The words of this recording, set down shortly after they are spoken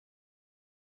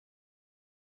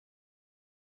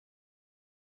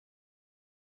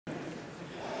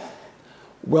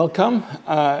Welcome.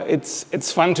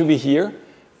 It's fun to be here.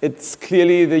 It's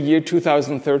clearly the year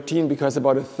 2013 because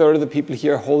about a third of the people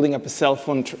here are holding up a cell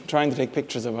phone trying to take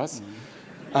pictures of us.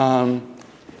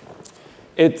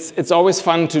 It's always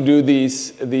fun to do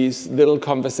these little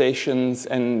conversations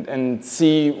and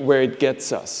see where it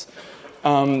gets us.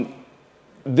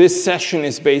 This session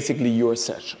is basically your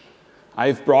session.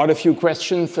 I've brought a few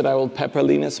questions that I will pepper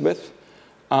Linus with,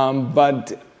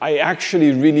 but I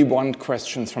actually really want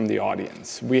questions from the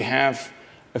audience. We have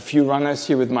a few runners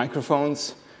here with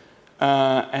microphones,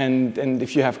 and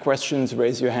if you have questions,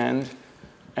 raise your hand,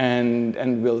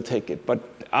 and we'll take it. But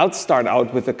I'll start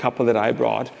out with a couple that I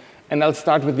brought, and I'll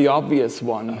start with the obvious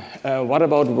one. What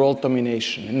about world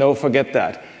domination? No, forget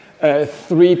that.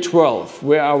 3.12,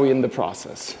 where are we in the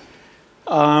process?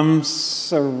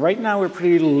 So right now we're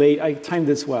pretty late. I timed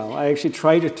this well. I actually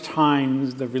try to time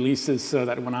the releases so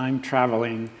that when I'm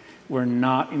traveling, we're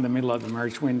not in the middle of the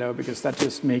merge window because that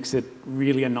just makes it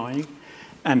really annoying.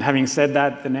 And having said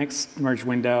that, the next merge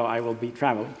window I will be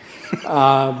traveling.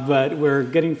 But we're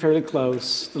getting fairly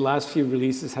close. The last few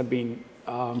releases have been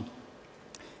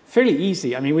fairly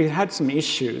easy. I mean, we've had some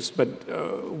issues, but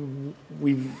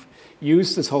we've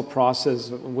used this whole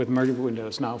process with merge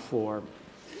windows now for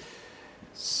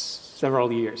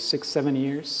several years, 6, 7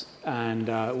 years, and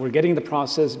we're getting the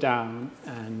process down,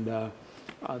 and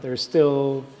there's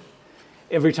still,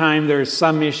 every time there's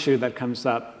some issue that comes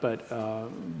up, but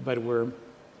we're,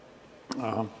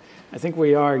 I think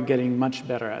we are getting much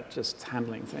better at just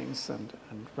handling things, and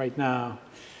right now,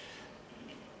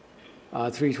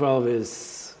 3.12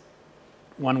 is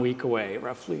 1 week away,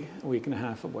 roughly, a week and a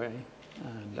half away,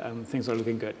 and things are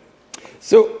looking good.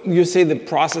 So you say the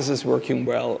process is working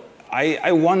well.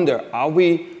 I wonder, are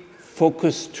we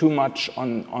focused too much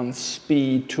on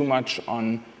speed, too much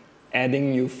on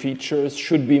adding new features?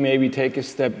 Should we maybe take a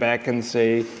step back and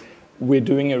say, we're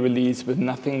doing a release with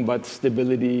nothing but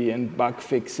stability and bug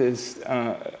fixes?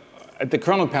 At the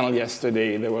kernel panel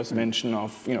yesterday, there was mention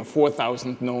of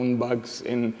 4,000 known bugs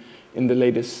in the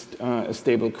latest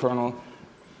stable kernel.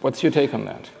 What's your take on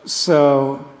that?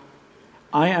 So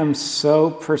I am so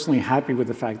personally happy with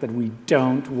the fact that we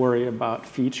don't worry about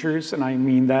features, and I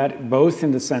mean that both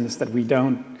in the sense that we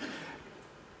don't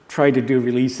try to do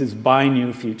releases by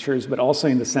new features, but also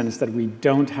in the sense that we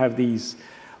don't have these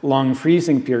long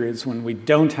freezing periods when we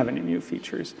don't have any new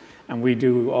features, and we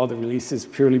do all the releases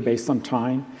purely based on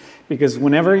time. Because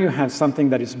whenever you have something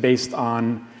that is based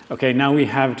on, okay, now we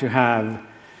have to have,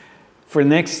 for the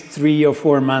next 3 or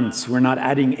 4 months, we're not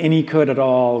adding any code at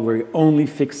all. We're only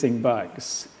fixing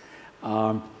bugs.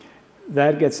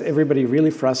 That gets everybody really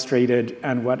frustrated.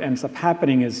 And what ends up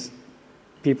happening is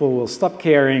people will stop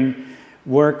caring,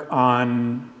 work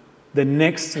on the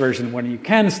next version when you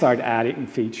can start adding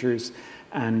features.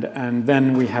 And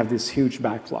then we have this huge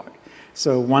backlog.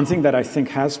 So one thing that I think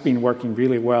has been working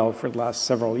really well for the last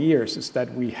several years is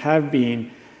that we have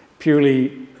been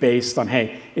purely based on,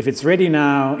 hey, if it's ready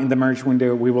now in the merge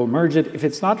window, we will merge it. If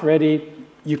it's not ready,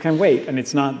 you can wait, and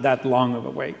it's not that long of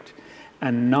a wait.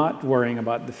 And not worrying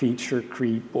about the feature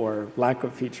creep or lack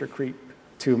of feature creep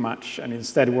too much, and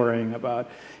instead worrying about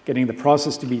getting the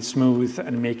process to be smooth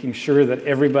and making sure that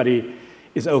everybody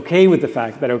is okay with the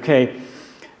fact that, okay,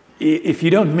 if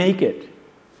you don't make it,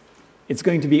 it's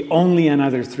going to be only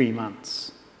another 3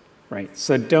 months, right?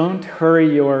 So don't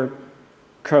hurry your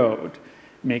code.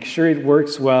 Make sure it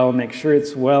works well, make sure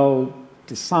it's well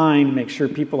designed, make sure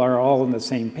people are all on the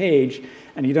same page,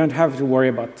 and you don't have to worry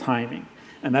about timing.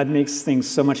 And that makes things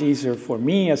so much easier for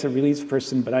me as a release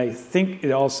person, but I think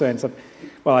it also ends up,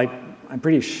 well, I'm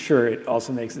pretty sure it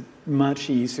also makes it much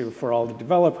easier for all the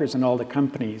developers and all the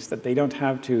companies that they don't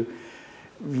have to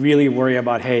really worry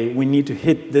about, hey, we need to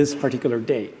hit this particular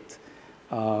date.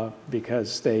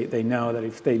 Because they know that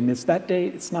if they miss that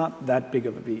date, it's not that big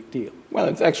of a big deal. Well,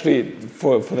 it's actually,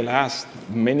 for the last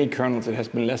many kernels, it has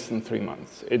been less than 3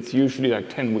 months. It's usually like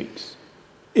 10 weeks.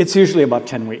 It's usually about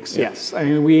 10 weeks, yeah. Yes. I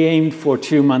mean, we aimed for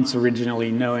 2 months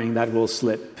originally, knowing that will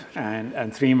slip.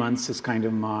 And 3 months is kind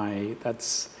of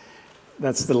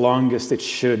that's the longest it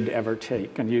should ever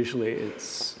take. And usually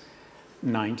it's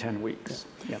 9, 10 weeks.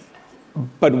 Yeah.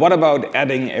 But what about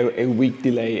adding a week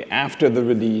delay after the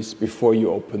release before you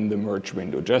open the merge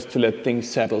window, just to let things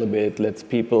settle a bit, let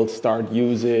people start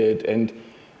use it, and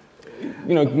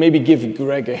maybe give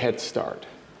Greg a head start?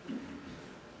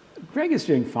 Greg is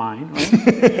doing fine, right?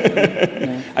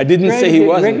 No. I didn't say he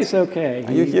wasn't. Greg is okay.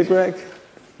 Are you here, Greg?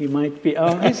 He might be.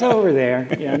 Oh, he's over there.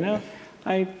 Yeah, no,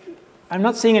 I'm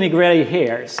not seeing any gray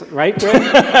hairs, right, Greg?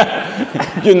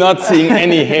 You're not seeing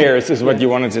any hairs, is what you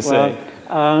wanted to say.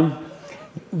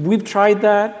 We've tried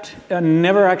that,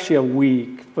 never actually a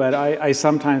week, but I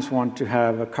sometimes want to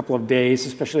have a couple of days,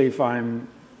 especially if I'm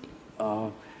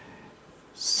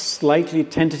slightly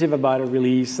tentative about a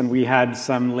release and we had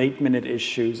some late-minute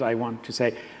issues. I want to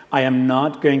say, I am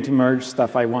not going to merge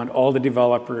stuff. I want all the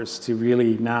developers to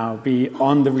really now be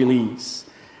on the release.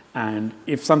 And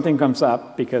if something comes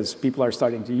up because people are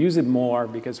starting to use it more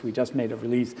because we just made a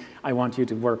release, I want you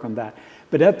to work on that.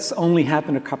 But that's only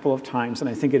happened a couple of times, and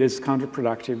I think it is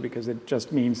counterproductive because it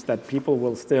just means that people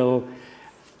will still,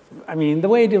 I mean, the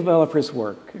way developers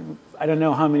work, I don't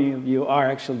know how many of you are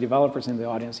actually developers in the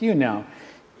audience. You know,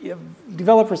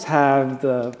 developers have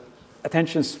the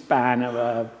attention span of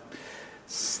a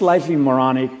slightly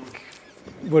moronic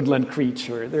woodland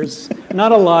creature. There's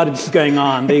not a lot going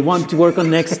on. They want to work on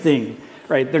the next thing,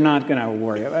 right? They're not going to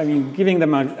worry. I mean, giving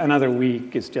them another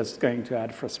week is just going to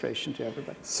add frustration to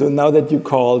everybody. So now that you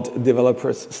called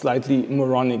developers slightly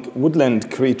moronic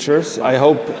woodland creatures, I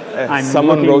hope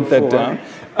someone wrote that down.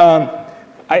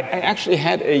 I actually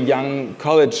had a young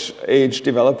college-age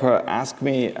developer ask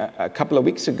me a couple of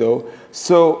weeks ago,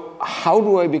 so how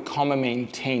do I become a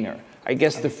maintainer? I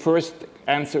guess the first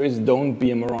answer is don't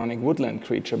be a moronic woodland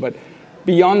creature, but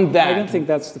beyond that... I don't think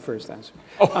that's the first answer.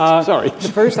 Oh, sorry.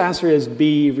 The first answer is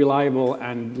be reliable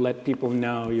and let people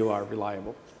know you are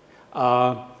reliable.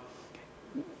 A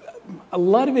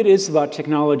lot of it is about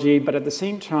technology, but at the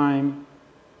same time,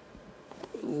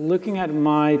 looking at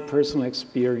my personal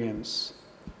experience,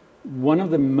 one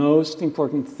of the most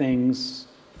important things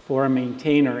for a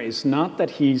maintainer is not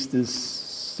that he's this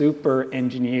super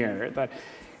engineer that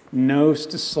knows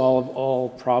to solve all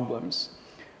problems.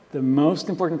 The most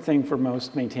important thing for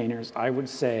most maintainers, I would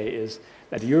say, is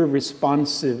that you're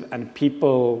responsive and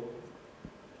people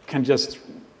can just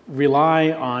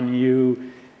rely on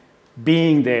you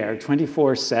being there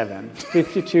 24/7,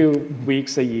 52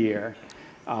 weeks a year.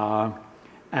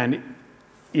 And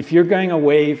if you're going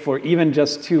away for even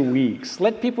just 2 weeks,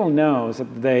 let people know so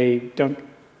that they don't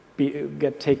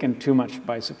get taken too much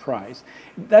by surprise.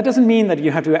 That doesn't mean that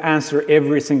you have to answer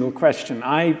every single question.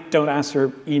 I don't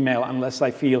answer email unless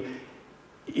I feel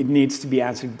it needs to be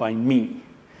answered by me,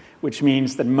 which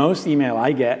means that most email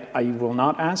I get, I will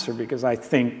not answer because I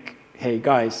think, hey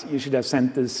guys, you should have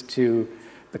sent this to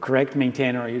the correct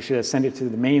maintainer or you should have sent it to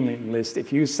the mailing list.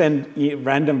 If you send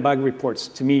random bug reports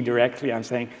to me directly, I'm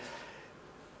saying,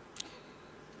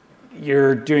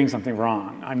 you're doing something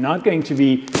wrong. I'm not going to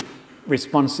be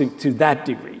responsive to that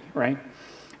degree, right?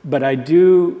 But I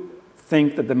do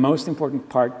think that the most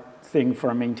important thing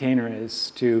for a maintainer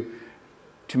is to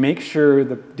make sure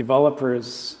the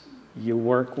developers you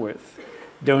work with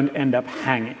don't end up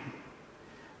hanging.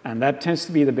 And that tends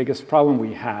to be the biggest problem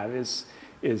we have is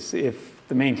if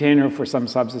the maintainer for some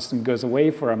subsystem goes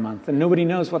away for a month and nobody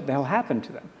knows what the hell happened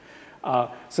to them.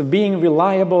 So being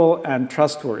reliable and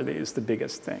trustworthy is the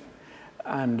biggest thing.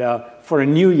 And for a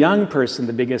new young person,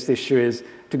 the biggest issue is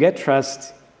to get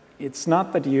trust. It's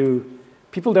not that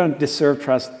people don't deserve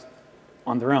trust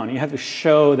on their own. You have to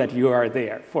show that you are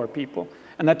there for people,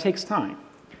 and that takes time.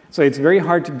 So it's very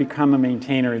hard to become a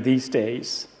maintainer these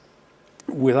days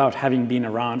without having been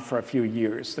around for a few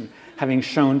years and having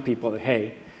shown people that,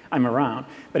 hey, I'm around.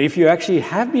 But if you actually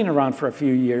have been around for a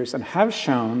few years and have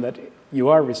shown that you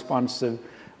are responsive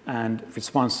and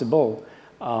responsible,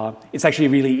 it's actually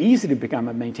really easy to become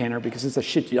a maintainer because it's a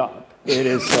shit job. It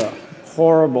is a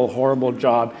horrible, horrible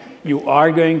job. You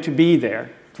are going to be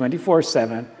there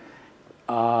 24/7,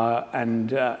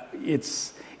 and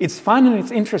it's fun and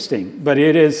it's interesting, but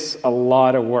it is a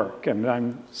lot of work. And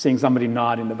I'm seeing somebody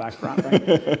nod in the background,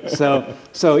 right?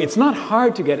 So it's not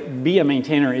hard to be a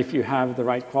maintainer if you have the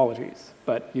right qualities,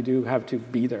 but you do have to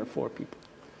be there for people.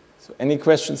 So any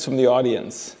questions from the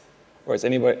audience? Or is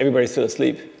everybody still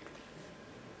asleep?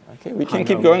 Okay, we can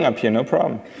keep going up here, no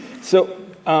problem. So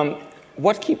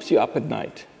what keeps you up at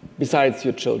night, besides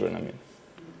your children, I mean?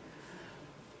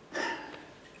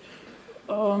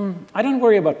 I don't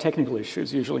worry about technical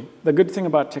issues, usually. The good thing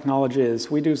about technology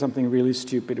is we do something really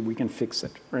stupid, we can fix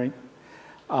it, right?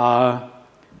 I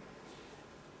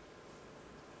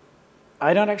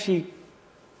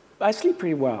sleep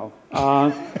pretty well.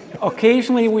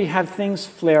 Occasionally we have things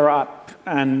flare up,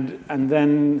 and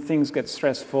then things get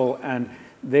stressful, and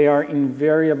they are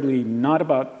invariably not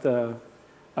about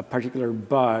a particular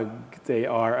bug. They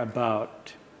are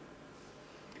about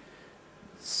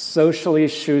social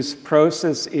issues,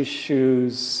 process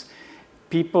issues,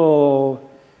 people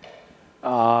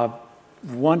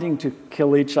wanting to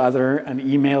kill each other, and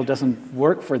email doesn't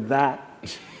work for that,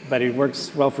 but it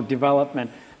works well for development.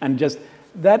 And just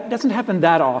that doesn't happen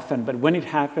that often, but when it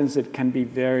happens, it can be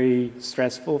very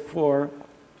stressful for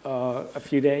a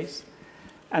few days.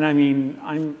 And I mean,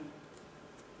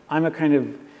 I'm a kind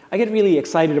of, I get really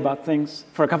excited about things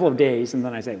for a couple of days, and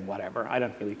then I say, whatever, I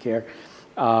don't really care.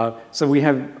 So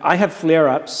I have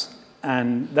flare-ups,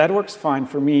 and that works fine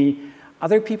for me.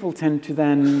 Other people tend to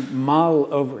then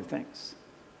mull over things.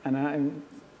 And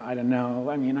I don't know,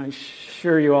 I mean, I'm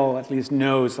sure you all at least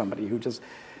know somebody who just,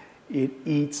 it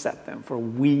eats at them for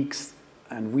weeks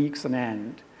and weeks on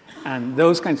end. And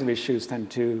those kinds of issues tend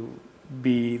to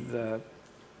be the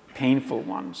painful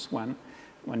ones when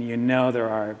you know there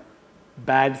are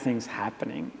bad things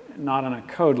happening, not on a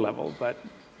code level, but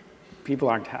people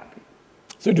aren't happy.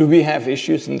 So do we have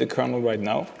issues in the kernel right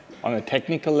now on a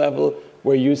technical level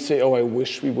where you say, oh, I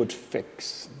wish we would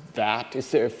fix that?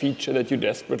 Is there a feature that you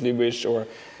desperately wish, or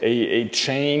a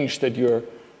change that you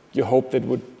hope that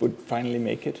would finally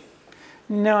make it?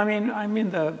 No, I mean, I'm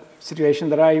in the situation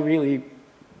that I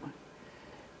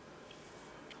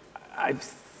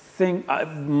think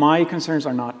my concerns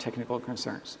are not technical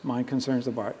concerns. My concerns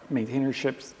about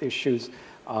maintainership issues.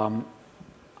 To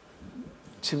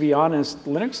be honest,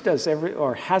 Linux does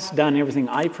has done everything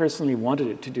I personally wanted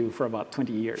it to do for about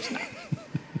 20 years now.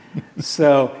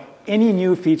 So any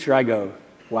new feature I go,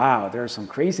 wow, there are some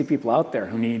crazy people out there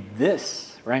who need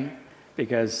this, right?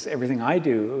 Because everything I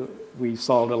do, we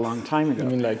solved a long time ago. You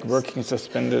mean like working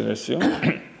suspended issue?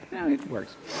 No, it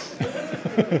works.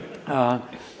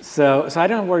 So I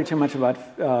don't worry too much about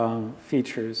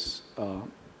features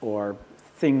or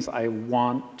things I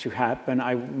want to happen.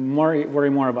 I worry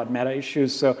more about meta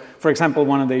issues. So, for example,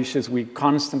 one of the issues we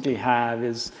constantly have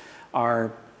is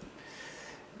our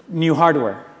new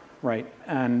hardware, right?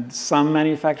 And some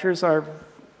manufacturers are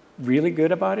really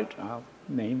good about it. I'll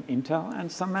name Intel,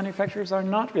 and some manufacturers are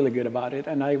not really good about it,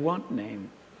 and I won't name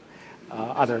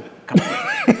other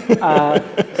companies.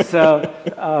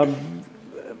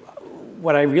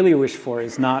 What I really wish for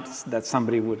is not that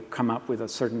somebody would come up with a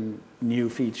certain new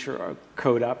feature or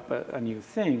code up a new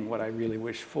thing. What I really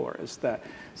wish for is that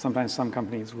sometimes some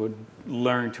companies would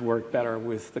learn to work better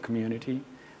with the community.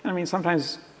 I mean,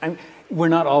 sometimes, we're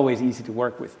not always easy to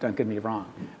work with, don't get me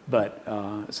wrong. But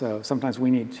so sometimes we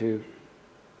need to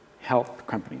help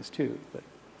companies too.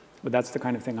 But that's the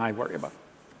kind of thing I worry about.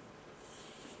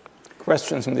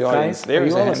 Questions from the audience? There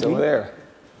is a hand over there.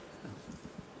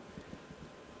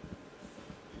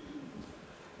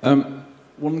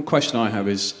 One question I have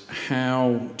is,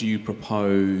 how do you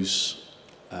propose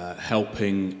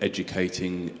helping,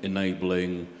 educating,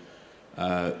 enabling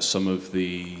some of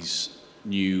these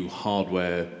new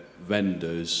hardware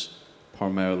vendors,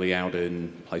 primarily out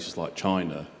in places like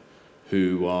China,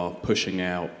 who are pushing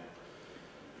out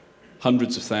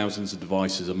hundreds of thousands of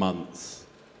devices a month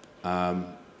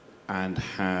and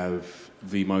have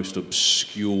the most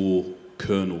obscure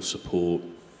kernel support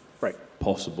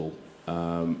possible?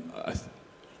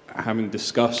 Having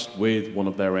discussed with one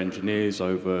of their engineers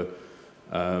over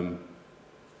some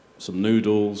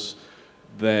noodles,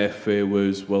 their fear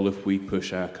was, well, if we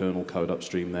push our kernel code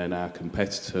upstream, then our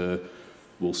competitor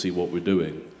will see what we're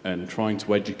doing. And trying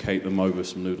to educate them over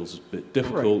some noodles is a bit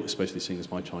difficult, especially seeing as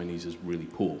my Chinese is really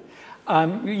poor.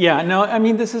 Yeah, no, I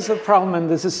mean, this is a problem, and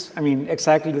this is, I mean,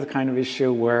 exactly the kind of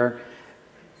issue where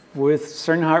with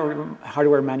certain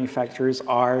hardware manufacturers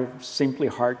are simply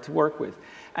hard to work with.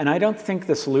 And I don't think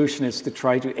the solution is to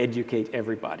try to educate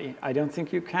everybody. I don't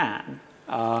think you can.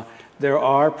 There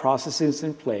are processes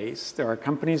in place. There are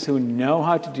companies who know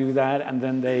how to do that, and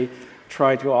then they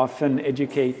try to often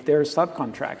educate their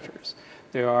subcontractors.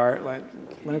 There are, like,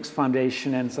 Linux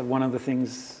Foundation, and so one of the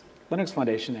things Linux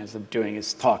Foundation ends up doing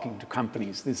is talking to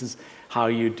companies. This is how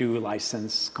you do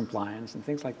license compliance and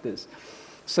things like this.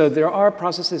 So there are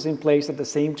processes in place. At the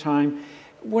same time,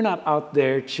 we're not out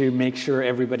there to make sure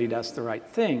everybody does the right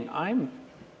thing. I'm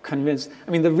convinced,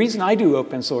 I mean, the reason I do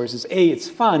open source is A, it's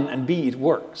fun, and B, it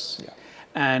works. Yeah.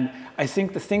 And I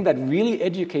think the thing that really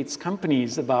educates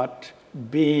companies about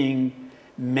being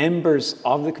members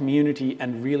of the community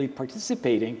and really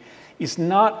participating is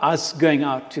not us going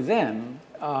out to them.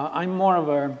 I'm more of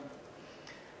a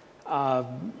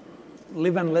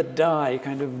live and let die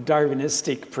kind of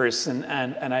Darwinistic person,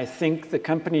 and I think the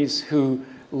companies who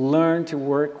learn to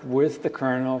work with the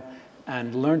kernel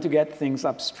and learn to get things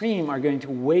upstream are going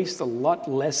to waste a lot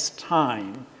less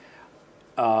time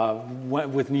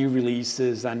with new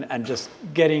releases and just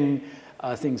getting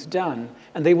things done,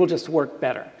 and they will just work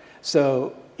better.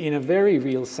 So in a very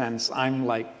real sense, I'm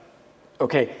like,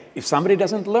 okay, if somebody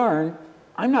doesn't learn,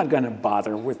 I'm not going to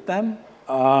bother with them.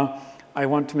 I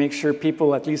want to make sure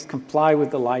people at least comply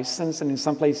with the license, and in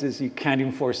some places you can't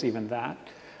enforce even that.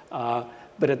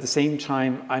 But at the same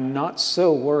time, I'm not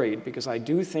so worried because I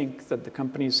do think that the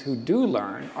companies who do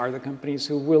learn are the companies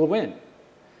who will win.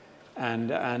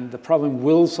 And the problem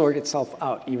will sort itself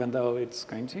out, even though it's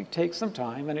going to take some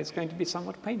time and it's going to be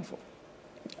somewhat painful.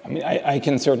 I mean, I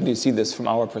can certainly see this from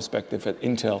our perspective at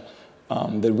Intel,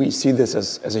 that we see this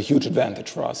as a huge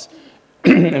advantage for us.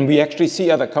 And we actually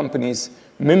see other companies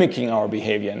mimicking our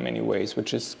behavior in many ways,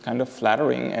 which is kind of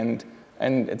flattering, and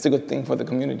it's a good thing for the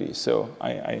community. So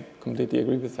I completely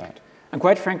agree with that. And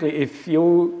quite frankly, if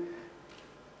you're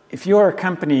a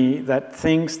company that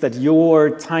thinks that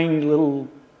your tiny little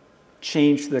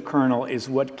change to the kernel is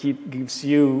what gives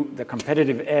you the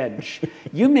competitive edge,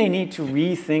 you may need to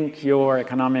rethink your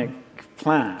economic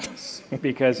plans,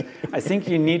 because I think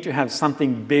you need to have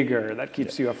something bigger that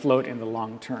keeps you afloat in the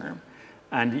long term.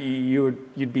 And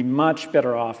you'd be much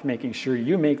better off making sure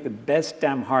you make the best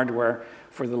damn hardware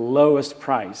for the lowest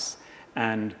price,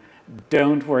 and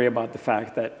don't worry about the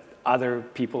fact that other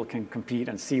people can compete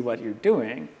and see what you're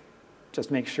doing.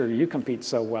 Just make sure you compete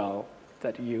so well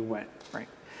that you win, right?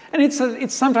 And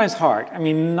it's sometimes hard. I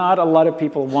mean, not a lot of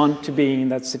people want to be in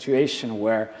that situation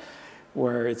where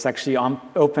it's actually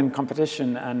open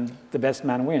competition and the best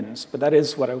man wins. But that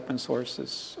is what open source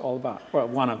is all about. Well,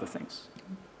 one of the things.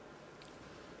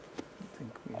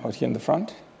 Out here in the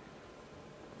front.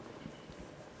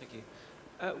 Thank you.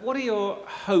 What are your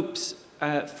hopes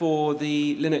for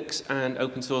the Linux and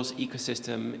open source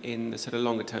ecosystem in the sort of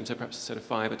longer term, so perhaps sort of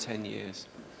 5 or 10 years?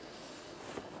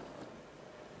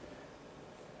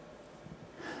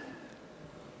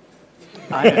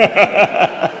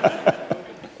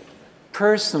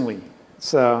 Personally,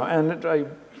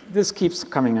 this keeps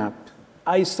coming up.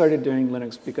 I started doing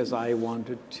Linux because I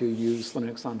wanted to use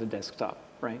Linux on the desktop,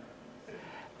 right?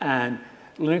 And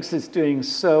Linux is doing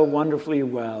so wonderfully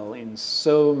well in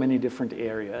so many different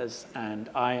areas, and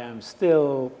I am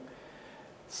still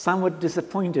somewhat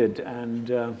disappointed,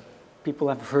 and people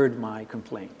have heard my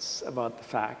complaints about the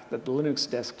fact that the Linux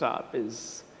desktop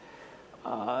is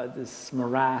this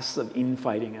morass of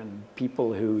infighting and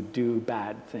people who do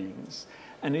bad things.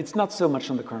 And it's not so much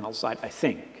on the kernel side, I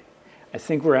think. I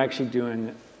think we're actually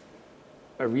doing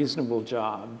a reasonable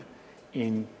job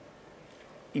in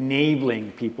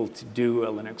enabling people to do a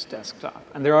Linux desktop.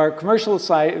 And there are commercial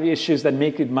side issues that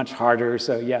make it much harder.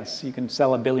 So yes, you can sell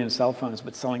 1 billion cell phones,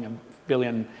 but selling 1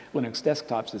 billion Linux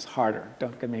desktops is harder,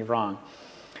 don't get me wrong.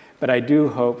 But I do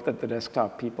hope that the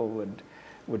desktop people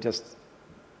would just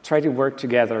try to work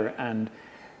together and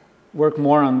work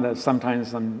more on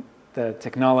sometimes on the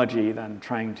technology than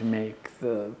trying to make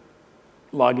the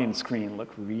login screen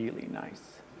look really nice.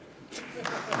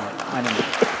 I don't know.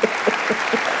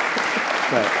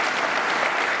 But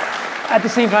at the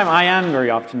same time, I am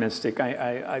very optimistic.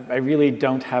 I really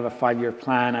don't have a 5-year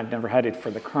plan. I've never had it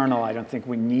for the kernel. I don't think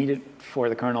we need it for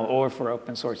the kernel or for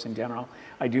open source in general.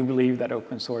 I do believe that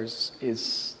open source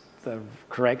is the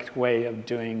correct way of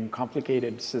doing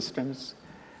complicated systems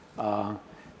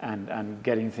and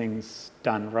getting things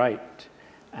done right.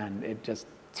 And it just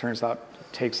turns out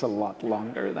it takes a lot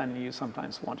longer than you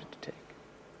sometimes want it to take.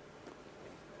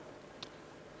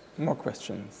 More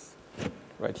questions?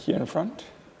 Right here in front.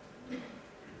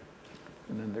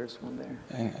 And then there's one there.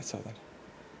 Yeah, I saw that.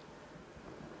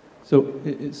 So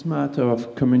it's a matter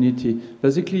of community.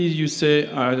 Basically, you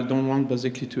say, I don't want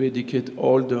basically to educate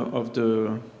all of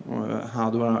the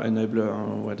hardware enabler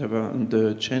or whatever on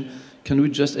the chain. Can we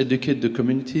just educate the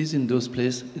communities in those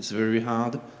places? It's very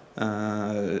hard.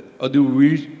 How do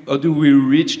we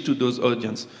reach to those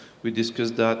audience? We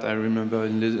discussed that, I remember,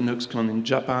 in LinuxCon in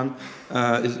Japan.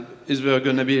 Is there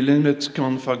going to be a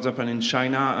LinuxCon, for example, in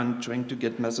China, and trying to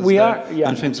get masses there,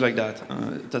 and things like that?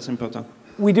 That's important.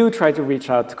 We do try to reach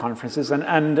out to conferences,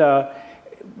 and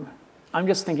I'm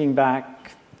just thinking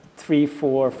back 3,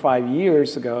 4, 5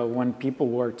 years ago when people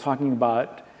were talking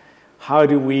about how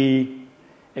do we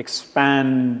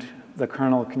expand the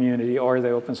kernel community or the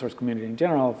open source community in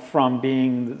general from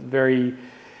being very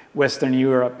Western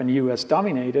Europe and US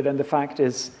dominated, and the fact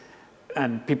is,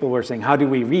 and people were saying, how do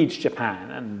we reach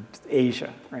Japan and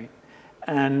Asia, right?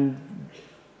 And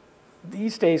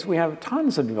these days we have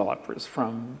tons of developers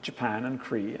from Japan and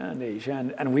Korea and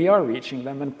Asia, and we are reaching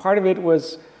them, and part of it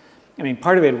was,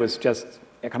 part of it was just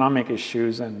economic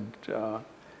issues and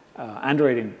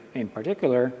Android in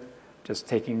particular just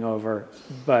taking over,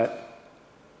 but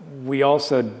we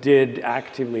also did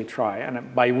actively try,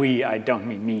 and by we, I don't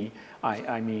mean me,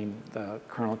 I mean the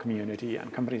kernel community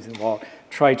and companies involved,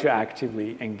 try to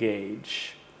actively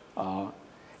engage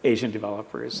Asian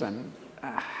developers, and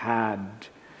had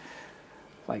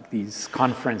like these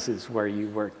conferences where you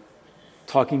were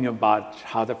talking about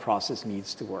how the process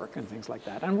needs to work and things like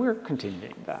that. And we're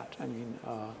continuing that. I mean,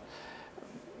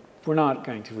 we're not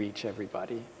going to reach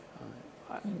everybody.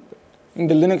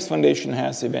 The Linux Foundation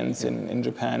has events in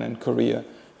Japan and Korea,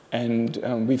 and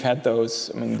we've had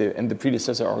those. I mean, in the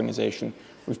predecessor organization,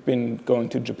 we've been going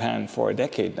to Japan for a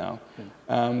decade now.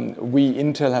 We,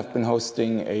 Intel, have been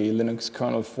hosting a Linux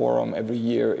kernel forum every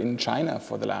year in China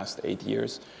for the last 8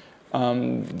 years.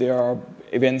 There are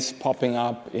events popping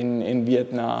up in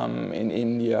Vietnam, in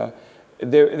India.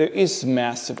 There is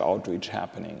massive outreach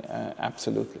happening,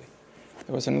 absolutely.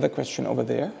 There was another question over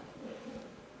there.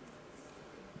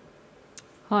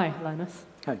 Hi, Linus.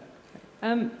 Hi.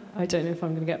 I don't know if I'm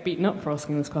going to get beaten up for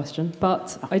asking this question,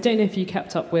 but I don't know if you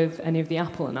kept up with any of the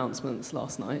Apple announcements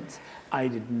last night. I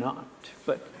did not,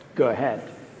 but go ahead.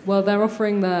 Well, they're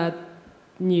offering their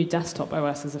new desktop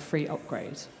OS as a free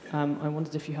upgrade. I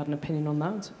wondered if you had an opinion on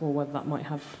that, or whether that might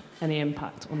have any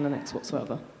impact on Linux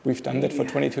whatsoever. We've done that for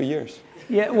 22 years.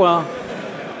 Yeah, well,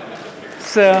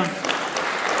 so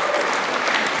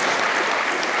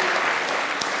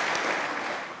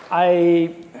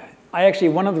I actually,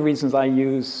 one of the reasons I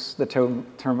use the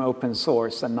term open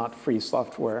source and not free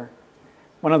software,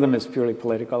 one of them is purely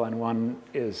political, and one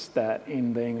is that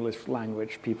in the English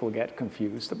language, people get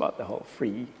confused about the whole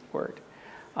free word.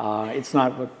 It's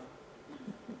not what,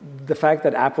 the fact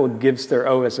that Apple gives their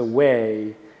OS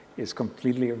away is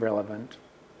completely irrelevant.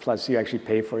 Plus, you actually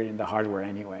pay for it in the hardware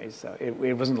anyway, so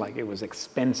it wasn't like it was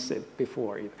expensive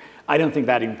before either. I don't think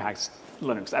that impacts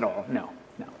Linux at all, no.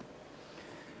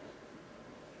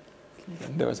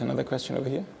 There was another question over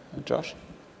here. Josh?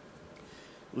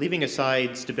 Leaving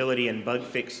aside stability and bug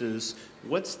fixes,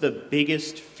 what's the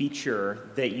biggest feature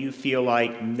that you feel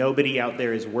like nobody out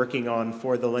there is working on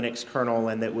for the Linux kernel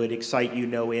and that would excite you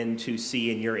no end to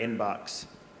see in your inbox?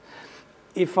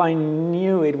 If I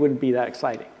knew, it wouldn't be that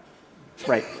exciting.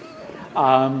 Right.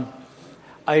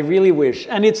 I really wish,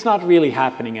 and it's not really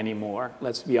happening anymore,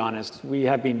 let's be honest. We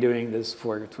have been doing this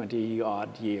for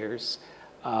 20-odd years.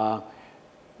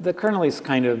 The kernel is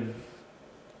kind of,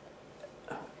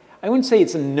 I wouldn't say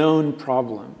it's a known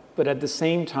problem, but at the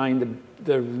same time,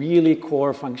 the really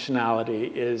core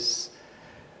functionality is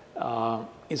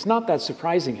not that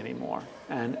surprising anymore.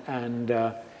 And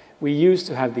we used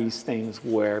to have these things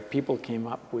where people came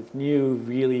up with new,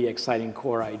 really exciting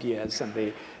core ideas, and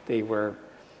they were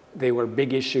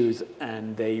big issues,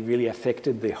 and they really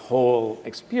affected the whole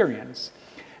experience.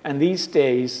 And these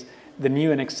days, the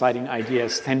new and exciting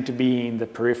ideas tend to be in the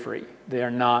periphery. They are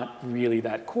not really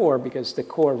that core, because the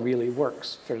core really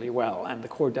works fairly well, and the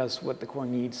core does what the core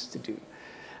needs to do.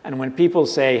 And when people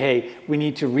say, hey, we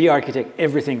need to re-architect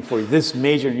everything for this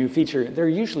major new feature, they're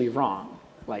usually wrong.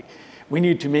 Like, we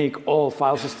need to make all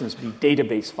file systems be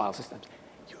database file systems.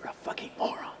 You're a fucking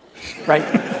moron, right?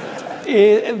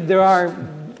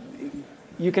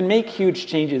 You can make huge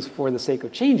changes for the sake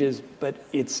of changes, but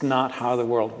it's not how the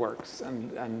world works.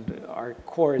 And our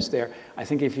core is there. I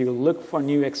think if you look for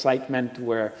new excitement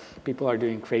where people are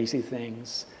doing crazy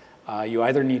things, you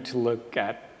either need to look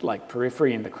at like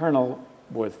periphery in the kernel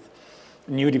with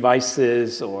new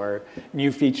devices or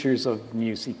new features of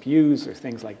new CPUs or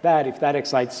things like that. If that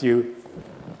excites you,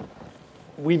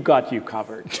 we've got you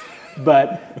covered.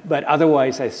 But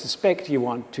otherwise, I suspect you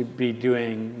want to be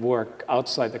doing work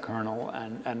outside the kernel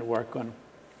and work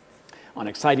on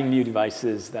exciting new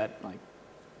devices that, like,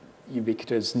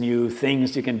 ubiquitous new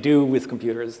things you can do with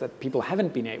computers that people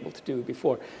haven't been able to do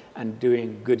before, and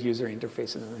doing good user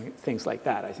interfaces and things like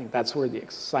that. I think that's where the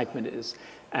excitement is.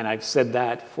 And I've said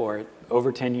that for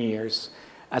over 10 years.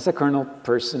 As a kernel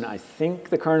person, I think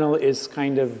the kernel is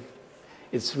kind of,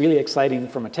 it's really exciting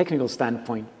from a technical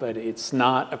standpoint, but it's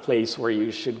not a place where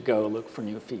you should go look for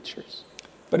new features.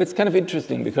 But it's kind of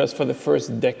interesting, because for the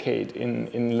first decade in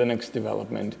Linux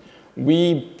development,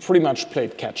 we pretty much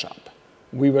played catch-up.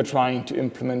 We were trying to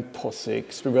implement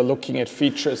POSIX. We were looking at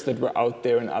features that were out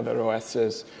there in other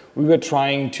OSs. We were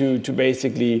trying to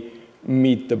basically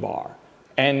meet the bar.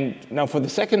 And now for the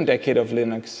second decade of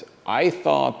Linux, I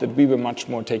thought that we were much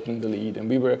more taking the lead, and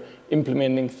we were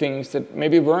implementing things that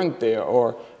maybe weren't there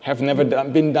or have never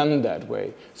been done that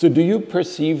way. So do you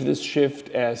perceive this shift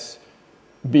as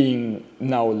being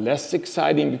now less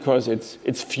exciting because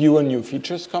it's fewer new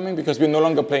features coming, because we're no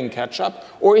longer playing catch-up?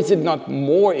 Or is it not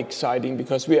more exciting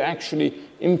because we're actually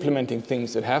implementing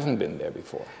things that haven't been there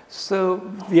before? So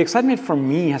the excitement for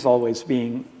me has always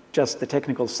been just the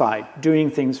technical side,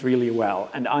 doing things really well.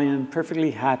 And I am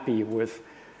perfectly happy with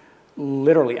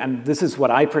literally, and this is what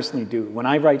I personally do. When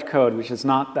I write code, which is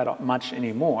not that much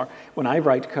anymore, when I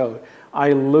write code,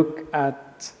 I look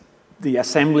at the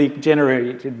assembly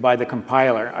generated by the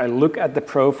compiler, I look at the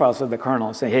profiles of the kernel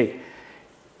and say, hey,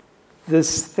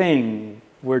 this thing,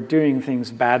 we're doing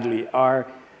things badly. Our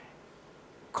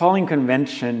calling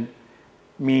convention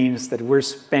means that we're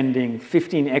spending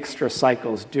 15 extra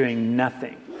cycles doing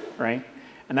nothing, right?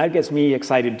 And that gets me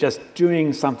excited just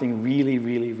doing something really,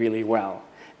 really, really well.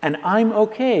 And I'm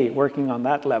okay working on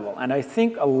that level. And I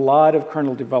think a lot of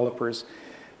kernel developers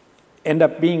end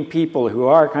up being people who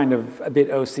are kind of a bit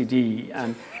OCD,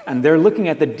 and they're looking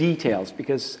at the details,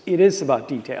 because it is about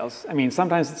details. I mean,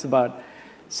 sometimes it's about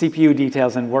CPU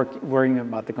details and worrying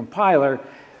about the compiler.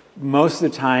 Most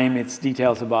of the time, it's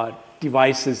details about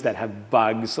devices that have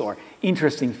bugs or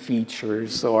interesting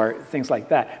features or things like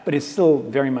that. But it's still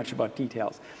very much about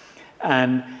details.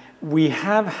 And we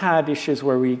have had issues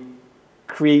where we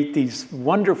create these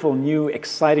wonderful, new,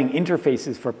 exciting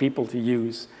interfaces for people to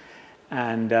use.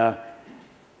 And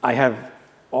I have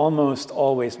almost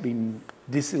always been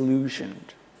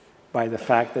disillusioned by the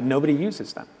fact that nobody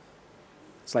uses them.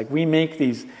 It's like we make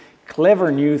these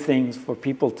clever new things for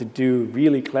people to do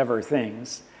really clever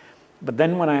things. But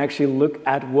then when I actually look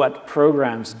at what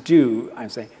programs do, I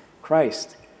say,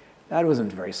 Christ, that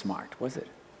wasn't very smart, was it?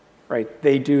 Right?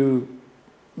 They do,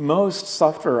 most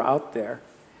software out there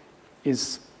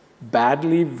is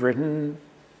badly written,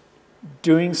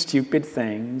 doing stupid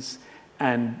things,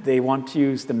 and they want to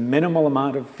use the minimal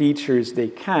amount of features they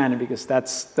can, because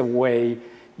that's the way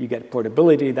you get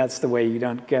portability. That's the way you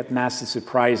don't get nasty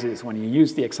surprises when you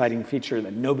use the exciting feature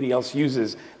that nobody else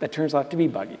uses that turns out to be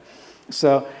buggy.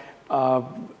 So I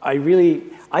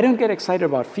don't get excited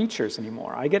about features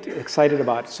anymore. I get excited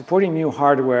about supporting new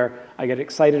hardware. I get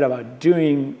excited about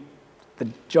doing the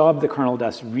job the kernel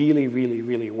does really, really,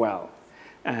 really well,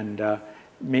 and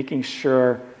making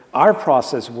sure our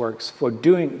process works for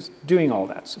doing all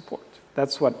that support.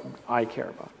 That's what I care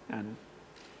about. And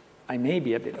I may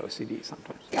be a bit OCD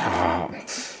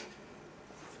sometimes.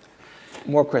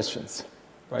 More questions?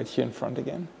 Right here in front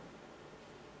again.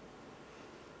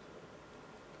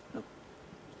 No.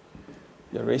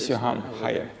 Yeah, raise your arm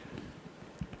higher.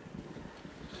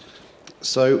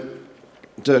 So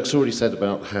Dirk's already said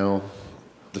about how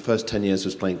the first 10 years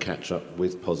was playing catch-up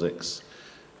with POSIX.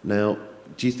 Now,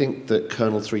 do you think that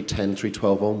kernel 3.10,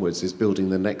 3.12 onwards is building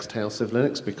the next house of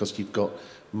Linux, because you've got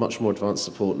much more advanced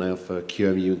support now for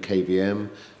QEMU and KVM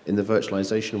in the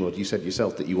virtualization world? You said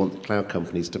yourself that you want the cloud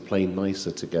companies to play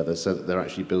nicer together so that they're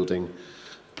actually building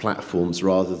platforms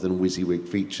rather than WYSIWYG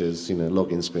features, you know,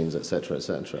 login screens, et cetera, et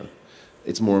cetera.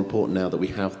 It's more important now that we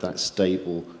have that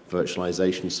stable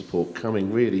virtualization support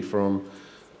coming really from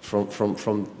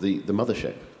the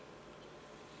mothership.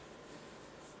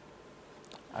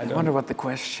 I wonder what the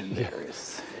question there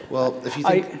is. Well, if you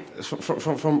think,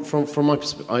 from my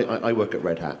perspective, I work at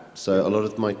Red Hat, so a lot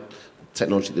of my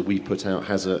technology that we put out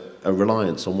has a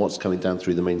reliance on what's coming down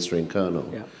through the mainstream kernel.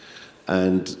 Yeah.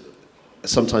 And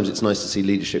sometimes it's nice to see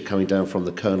leadership coming down from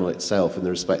the kernel itself, in the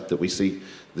respect that we see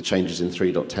the changes in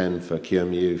 3.10 for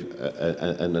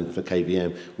QEMU and for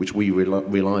KVM, which we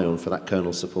rely on for that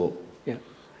kernel support. Yeah.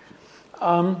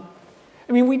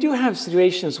 I mean, we do have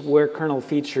situations where kernel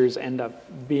features end up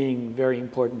being very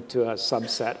important to a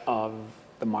subset of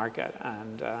the market,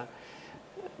 and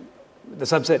the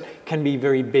subset can be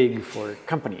very big for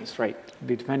companies, right?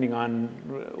 Depending on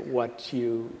what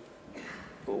you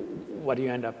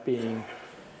end up being,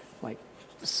 like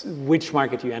which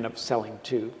market you end up selling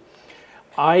to.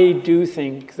 I do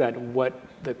think that what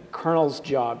the kernel's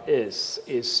job is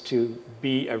to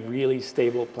be a really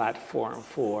stable platform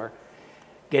for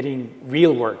getting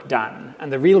real work done. And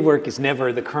the real work is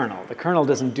never the kernel. The kernel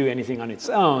doesn't do anything on its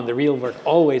own. The real work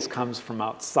always comes from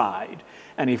outside.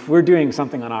 And if we're doing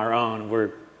something on our own,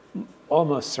 we're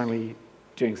almost certainly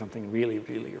doing something really,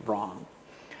 really wrong.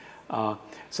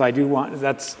 So I do want,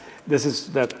 this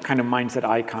is the kind of mindset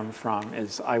I come from,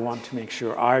 is I want to make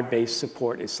sure our base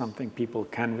support is something people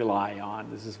can rely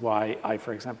on. This is why I,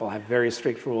 for example, have very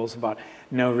strict rules about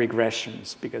no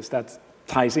regressions, because that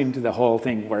ties into the whole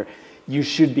thing where you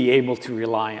should be able to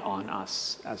rely on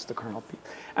us as the kernel.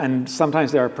 And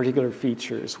sometimes there are particular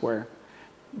features where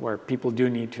people do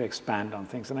need to expand on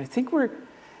things. And I think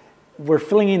we're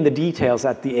filling in the details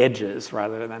at the edges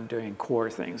rather than doing core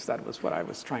things. That was what I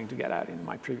was trying to get at in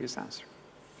my previous answer.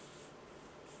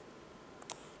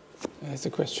 There's a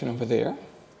question over there.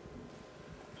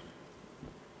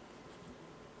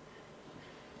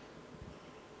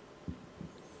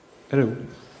 Hello.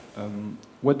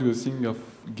 What do you think of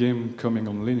game coming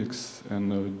on Linux,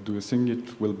 and do you think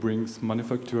it will bring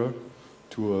manufacturer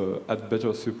to add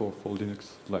better support for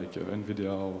Linux, like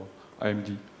NVIDIA or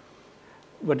AMD?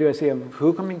 What do I say of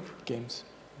who coming? Games.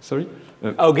 Sorry?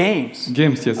 Oh, games.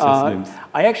 Games, yes, games.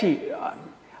 I actually,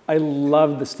 I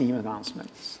love the Steam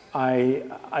announcements. I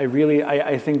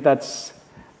think that's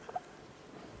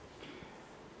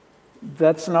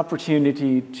an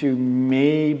opportunity to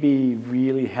maybe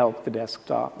really help the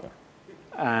desktop.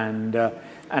 And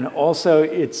also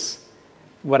it's,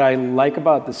 what I like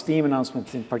about the Steam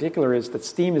announcements in particular is that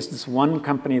Steam is this one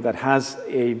company that has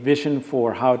a vision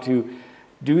for how to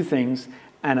do things,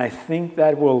 and I think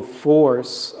that will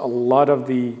force a lot of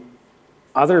the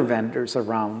other vendors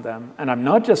around them. And I'm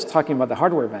not just talking about the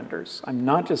hardware vendors. I'm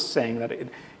not just saying that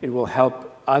it will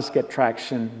help us get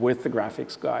traction with the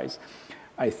graphics guys.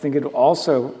 I think it will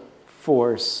also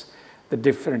force the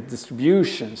different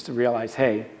distributions to realize,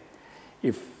 hey,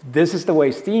 if this is the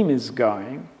way Steam is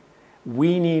going,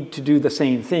 we need to do the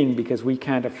same thing because we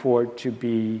can't afford to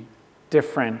be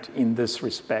different in this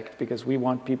respect because we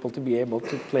want people to be able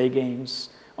to play games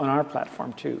on our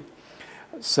platform too.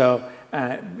 So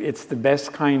it's the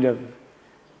best kind of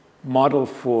model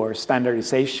for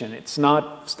standardization. It's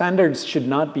not, standards should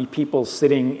not be people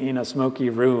sitting in a smoky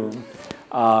room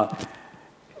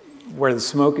where the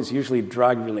smoke is usually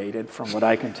drug-related, from what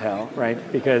I can tell, right?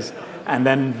 Because, and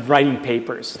then writing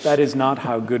papers. That is not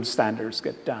how good standards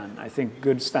get done. I think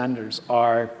good standards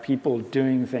are people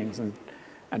doing things and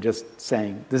just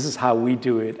saying, this is how we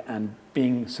do it, and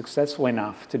being successful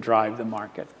enough to drive the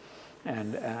market.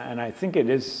 And I think it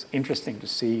is interesting to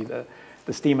see the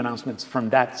Steam announcements from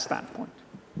that standpoint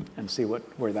and see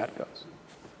where that goes.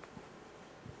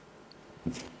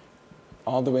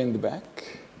 All the way in the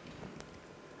back.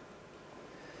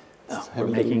 Oh, have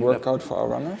a little workout for our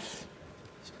runners.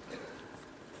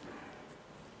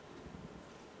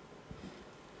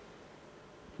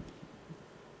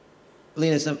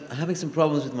 Linus, I'm having some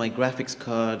problems with my graphics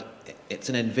card. It's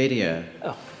an NVIDIA.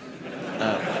 Oh.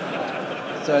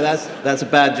 So that's a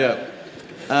bad joke.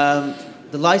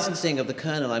 The licensing of the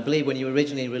kernel, I believe when you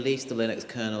originally released the Linux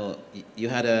kernel, you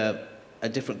had a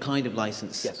different kind of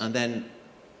license. Yes. And then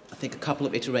I think a couple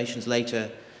of iterations later,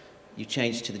 you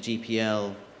changed to the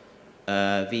GPL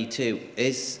v2.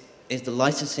 Is the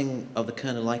licensing of the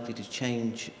kernel likely to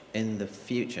change in the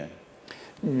future?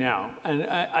 No, and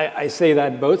I say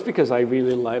that both because I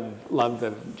really love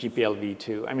the GPL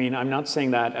v2. I mean, I'm not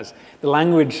saying that as the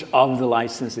language of the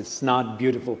license. It's not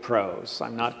beautiful prose.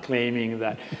 I'm not claiming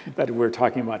that we're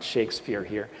talking about Shakespeare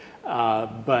here.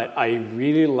 But I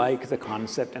really like the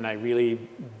concept, and I really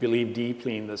believe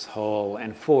deeply in this whole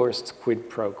enforced quid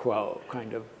pro quo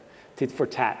kind of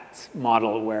tit-for-tat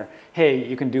model where, hey,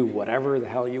 you can do whatever the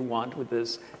hell you want with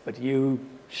this, but you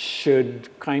should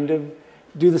kind of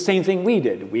do the same thing we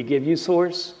did. We give you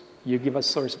source, you give us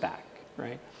source back,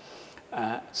 right?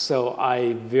 So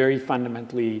I very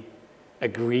fundamentally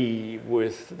agree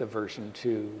with the version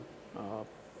 2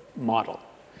 model.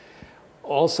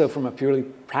 Also, from a purely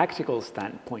practical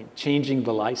standpoint, changing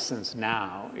the license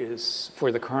now is,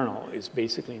 for the kernel, is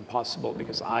basically impossible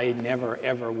because I never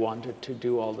ever wanted to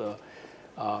do all the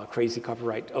crazy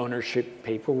copyright ownership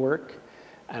paperwork,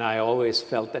 and I always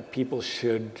felt that people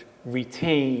should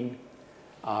retain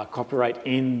copyright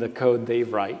in the code they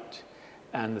write.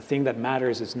 And the thing that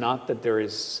matters is not that there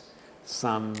is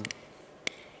some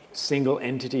single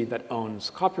entity that owns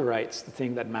copyrights. The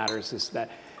thing that matters is that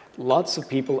lots of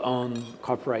people own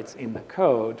copyrights in the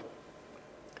code,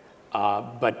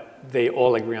 but they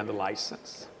all agree on the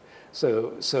license.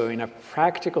 So in a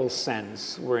practical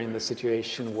sense, we're in the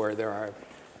situation where there are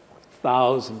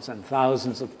thousands and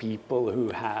thousands of people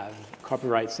who have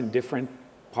copyrights in different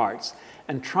parts,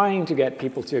 and trying to get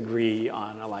people to agree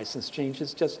on a license change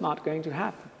is just not going to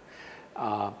happen.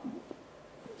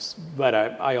 But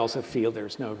I also feel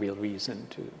there's no real reason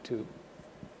to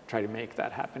try to make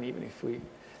that happen, even if we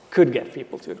could get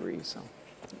people to agree. So,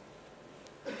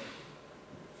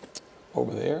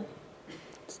 over there.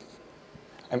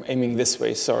 I'm aiming this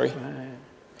way, sorry.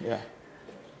 Yeah.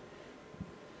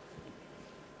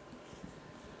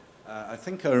 I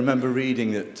think I remember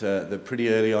reading that pretty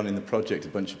early on in the project, a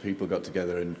bunch of people got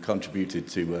together and contributed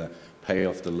to pay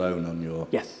off the loan on your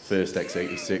first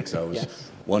x86. I was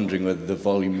wondering whether the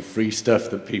volume of free stuff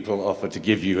that people offer to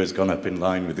give you has gone up in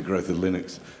line with the growth of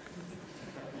Linux.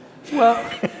 Well,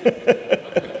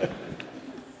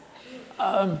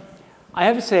 I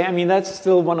have to say, I mean, that's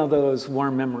still one of those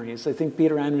warm memories. I think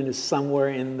Peter Anwin is somewhere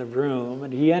in the room,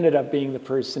 and he ended up being the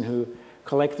person who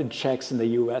collected checks in the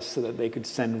US so that they could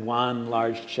send one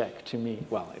large check to me.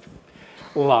 Well,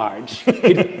 large.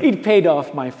 He'd paid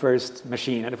off my first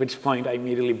machine, at which point I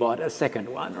immediately bought a second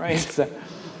one, right? So,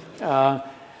 I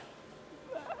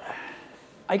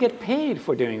get paid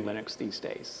for doing Linux these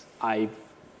days. I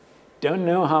don't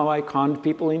know how I conned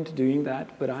people into doing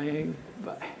that, but I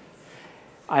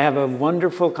have a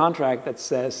wonderful contract that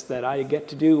says that I get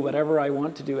to do whatever I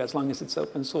want to do as long as it's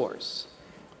open source.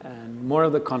 And more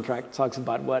of the contract talks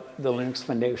about what the Linux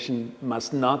Foundation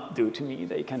must not do to me.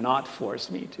 They cannot force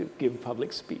me to give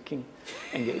public speaking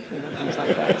engagement and things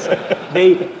like that. So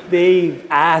they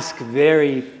ask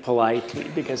very politely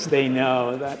because they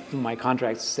know that my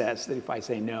contract says that if I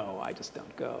say no, I just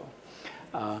don't go.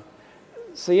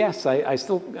 So yes, I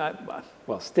still,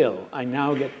 I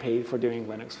now get paid for doing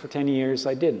Linux. For 10 years,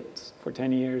 I didn't. For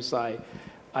 10 years, I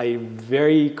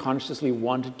very consciously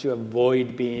wanted to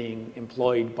avoid being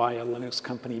employed by a Linux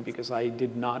company because I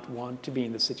did not want to be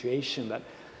in the situation that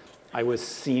I was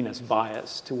seen as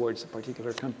biased towards a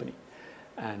particular company.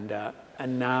 And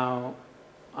now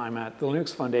I'm at the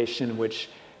Linux Foundation, which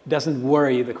doesn't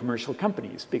worry the commercial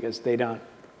companies because they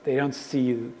don't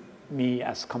see me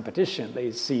as competition.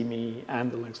 They see me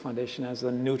and the Linux Foundation as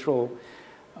a neutral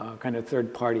kind of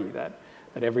third party that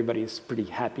everybody's pretty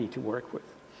happy to work with.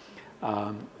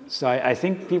 So I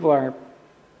think people are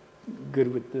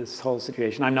good with this whole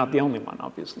situation. I'm not the only one,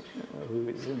 obviously, who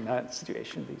is in that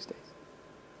situation these days.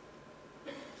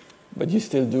 But you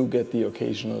still do get the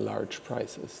occasional large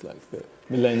prizes, like the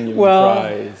Millennium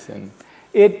Prize. And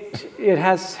it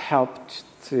has helped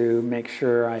to make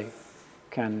sure I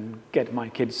can get my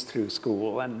kids through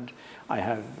school, and I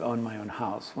have owned my own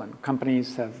house. When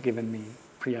companies have given me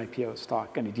pre-IPO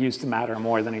stock, and it used to matter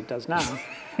more than it does now,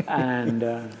 and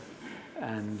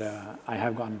I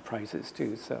have gotten prizes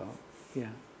too, so yeah.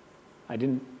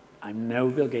 I'm no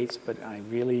Bill Gates, but I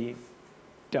really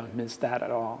don't miss that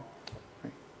at all.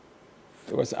 Right.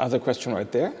 There was another question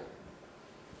right there.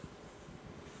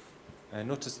 I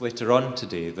noticed later on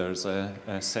today there's a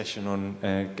session on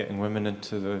getting women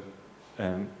into the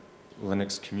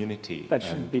Linux community. That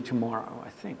should be tomorrow, I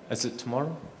think. Is it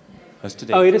tomorrow? It's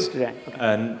today. Oh, it is today.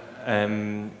 Okay.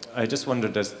 And I just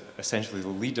wondered, as essentially the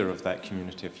leader of that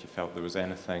community, if you felt there was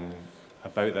anything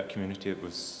about that community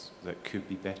that could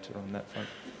be better on that front.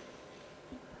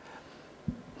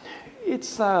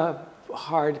 It's a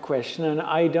hard question, and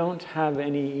I don't have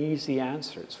any easy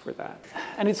answers for that.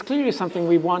 And it's clearly something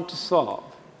we want to solve.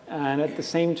 And at the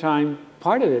same time,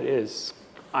 part of it is,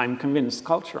 I'm convinced,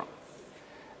 cultural.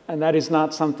 And that is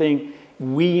not something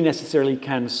we necessarily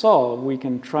can solve. We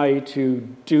can try to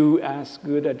do as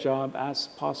good a job as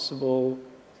possible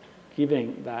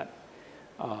giving that,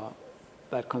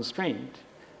 that constraint.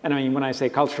 And I mean, when I say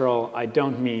cultural, I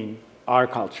don't mean our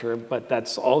culture, but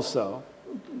that's also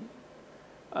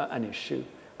an issue.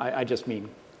 I just mean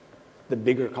the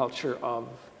bigger culture of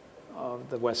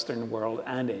the Western world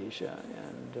and Asia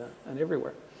and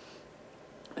everywhere.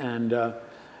 And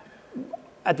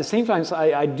at the same time,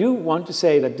 I do want to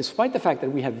say that despite the fact that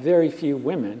we have very few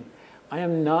women,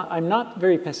 I'm not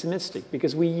very pessimistic,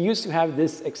 because we used to have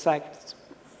this exact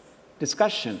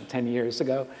discussion 10 years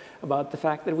ago about the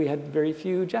fact that we had very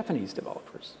few Japanese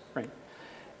developers, right?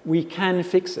 We can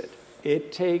fix it.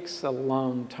 It takes a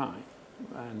long time.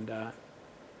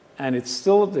 And it's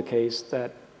still the case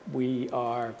that we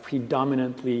are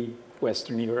predominantly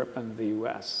Western Europe and the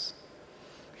US.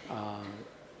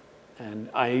 And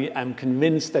I am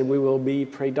convinced that we will be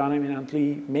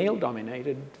predominantly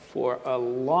male-dominated for a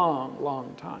long,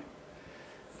 long time.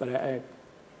 But I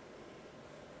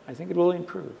think it will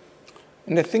improve.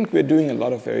 And I think we're doing a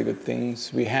lot of very good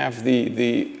things. We have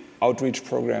the outreach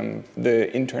program,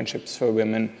 the internships for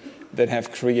women that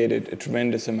have created a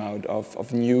tremendous amount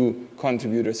of new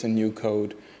contributors and new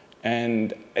code.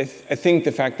 And I think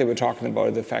the fact that we're talking about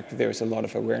it, the fact that there's a lot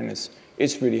of awareness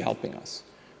is really helping us.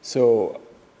 So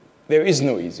there is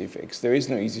no easy fix. There is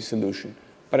no easy solution.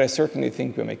 But I certainly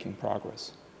think we're making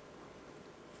progress.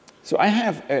 So I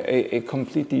have a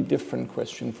completely different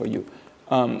question for you.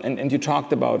 And you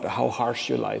talked about how harsh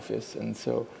your life is. And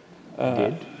so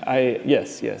Did?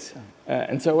 Yes.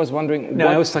 And so I was wondering. No,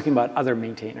 I was talking about other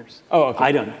maintainers. Oh, okay.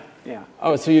 I don't know. Yeah.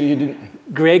 Oh, so you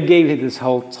didn't. Greg gave me this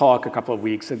whole talk a couple of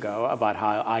weeks ago about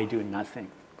how I do nothing.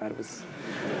 That was.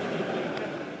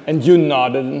 And you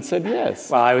nodded and said yes.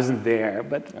 Well, I wasn't there,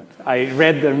 but I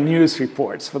read the news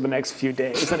reports for the next few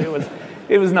days, and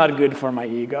it was not good for my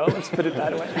ego. Let's put it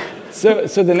that way. So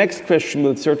the next question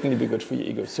will certainly be good for your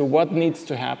ego. So what needs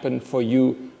to happen for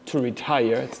you to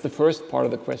retire? It's the first part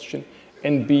of the question.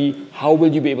 And B, how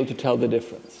will you be able to tell the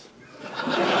difference?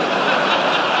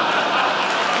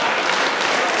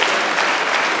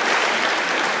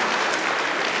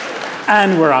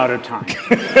 And we're out of time.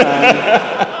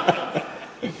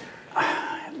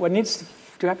 What needs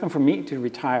to happen for me to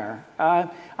retire? I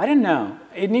don't know.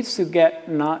 It needs to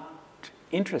get not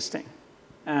interesting.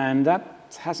 And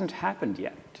that hasn't happened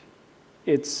yet.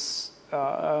 It's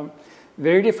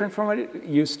very different from what it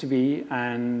used to be,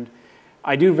 and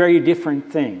I do very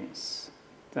different things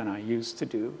than I used to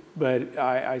do, but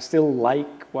I still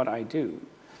like what I do.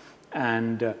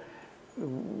 And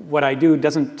what I do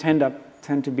doesn't tend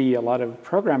to be a lot of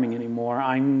programming anymore.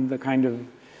 I'm the kind of,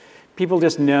 people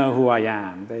just know who I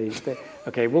am. They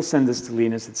okay, we'll send this to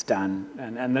Linus, it's done.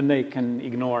 And then they can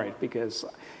ignore it, because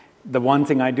the one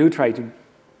thing I do try to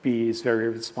be is very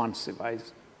responsive.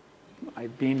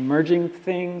 I've been merging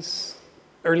things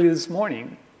early this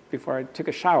morning before I took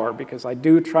a shower, because I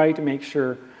do try to make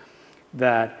sure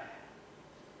that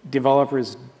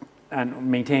developers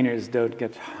and maintainers don't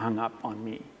get hung up on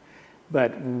me.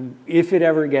 But if it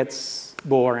ever gets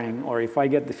boring, or if I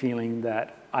get the feeling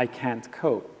that I can't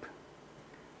cope,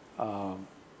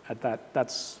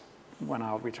 that's when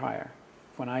I'll retire.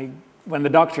 When the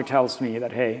doctor tells me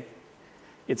that, hey,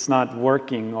 it's not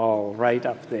working all right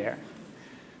up there,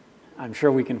 I'm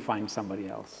sure we can find somebody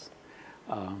else.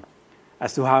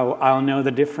 As to how I'll know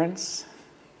the difference,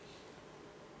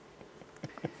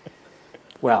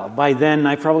 well, by then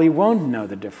I probably won't know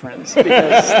the difference,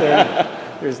 because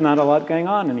there's not a lot going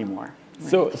on anymore.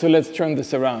 So let's turn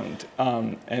this around.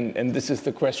 And this is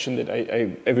the question that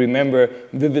I remember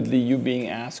vividly you being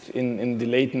asked in the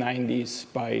late 90s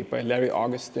by Larry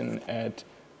Augustin at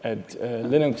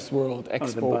Linux World Expo. Oh,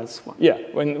 the bus one. Yeah,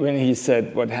 when he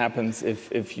said, what happens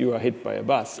if you are hit by a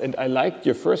bus? And I liked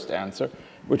your first answer,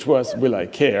 which was, will I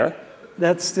care?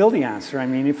 That's still the answer. I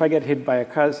mean, if I get hit by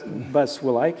a bus,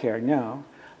 will I care? No.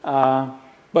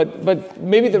 But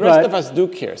maybe the rest of us do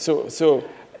care. So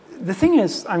the thing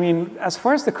is, I mean, as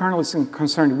far as the kernel is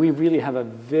concerned, we really have a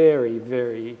very,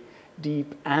 very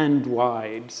deep and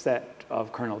wide set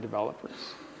of kernel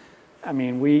developers. I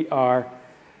mean, we are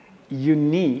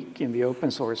unique in the open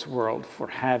source world for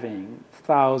having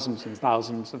thousands and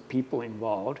thousands of people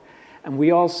involved. And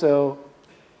we also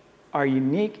are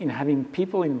unique in having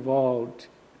people involved,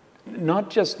 not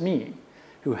just me,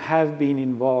 who have been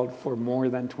involved for more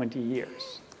than 20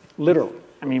 years, literally.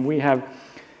 I mean,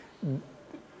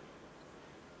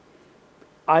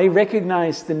 I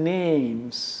recognize the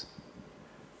names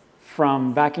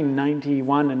from back in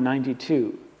 91 and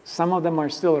 92. Some of them are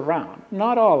still around,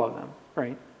 not all of them,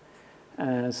 right?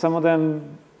 Some of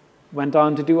them went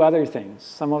on to do other things.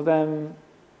 Some of them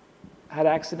had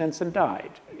accidents and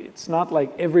died. It's not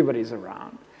like everybody's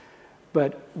around,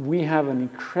 but we have an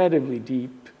incredibly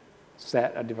deep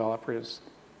set of developers.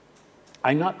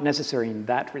 I'm not necessary in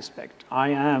that respect. I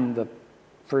am the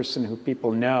person who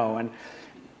people know, and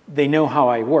they know how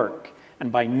I work.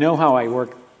 And by know how I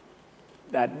work,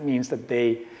 that means that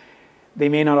they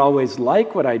may not always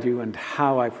like what I do and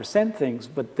how I present things,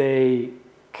 but they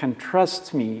can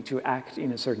trust me to act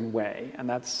in a certain way. And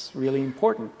that's really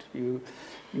important. You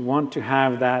want to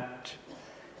have that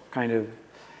kind of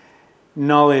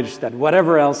knowledge that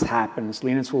whatever else happens,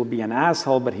 Linus will be an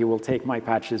asshole, but he will take my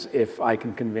patches if I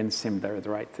can convince him they're the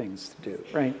right things to do,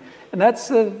 right? And that's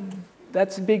a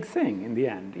big thing in the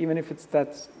end, even if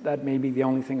that may be the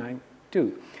only thing I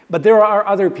do. But there are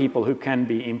other people who can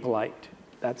be impolite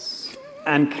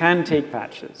and can take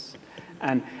patches.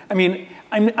 And I mean,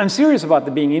 I'm serious about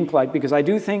the being impolite, because I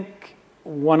do think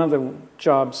one of the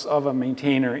jobs of a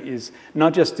maintainer is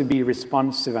not just to be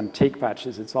responsive and take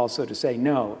patches, it's also to say,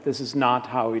 no, this is not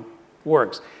how it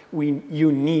works.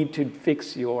 You need to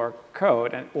fix your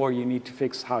code, or you need to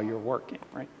fix how you're working,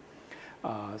 right?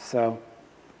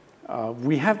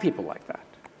 We have people like that.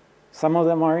 Some of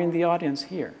them are in the audience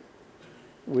here.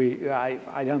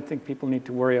 I don't think people need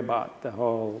to worry about the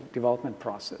whole development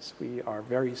process. We are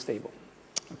very stable.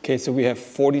 Okay, so we have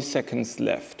 40 seconds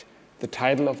left. The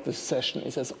title of this session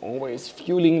is, as always,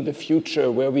 Fueling the Future,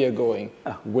 where we are going.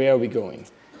 Where are we going?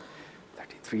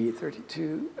 33,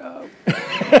 32.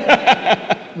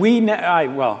 We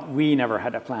never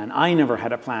had a plan. I never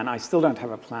had a plan. I still don't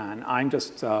have a plan. I'm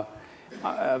just,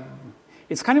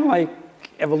 it's kind of like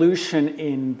evolution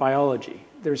in biology.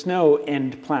 There's no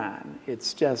end plan.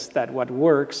 It's just that what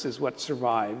works is what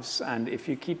survives. And if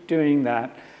you keep doing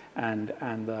that, and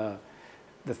the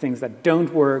things that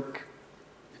don't work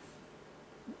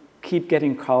keep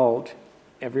getting called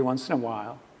every once in a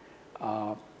while,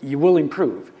 you will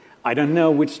improve. I don't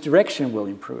know which direction we'll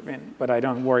improve in, but I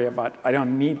don't worry about, I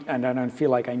don't feel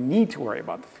like I need to worry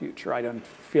about the future. I don't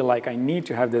feel like I need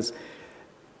to have this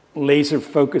laser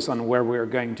focus on where we're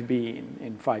going to be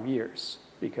in 5 years,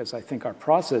 because I think our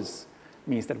process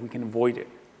means that we can avoid it,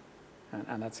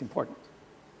 and that's important.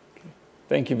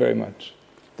 Thank you very much.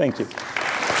 Thank you.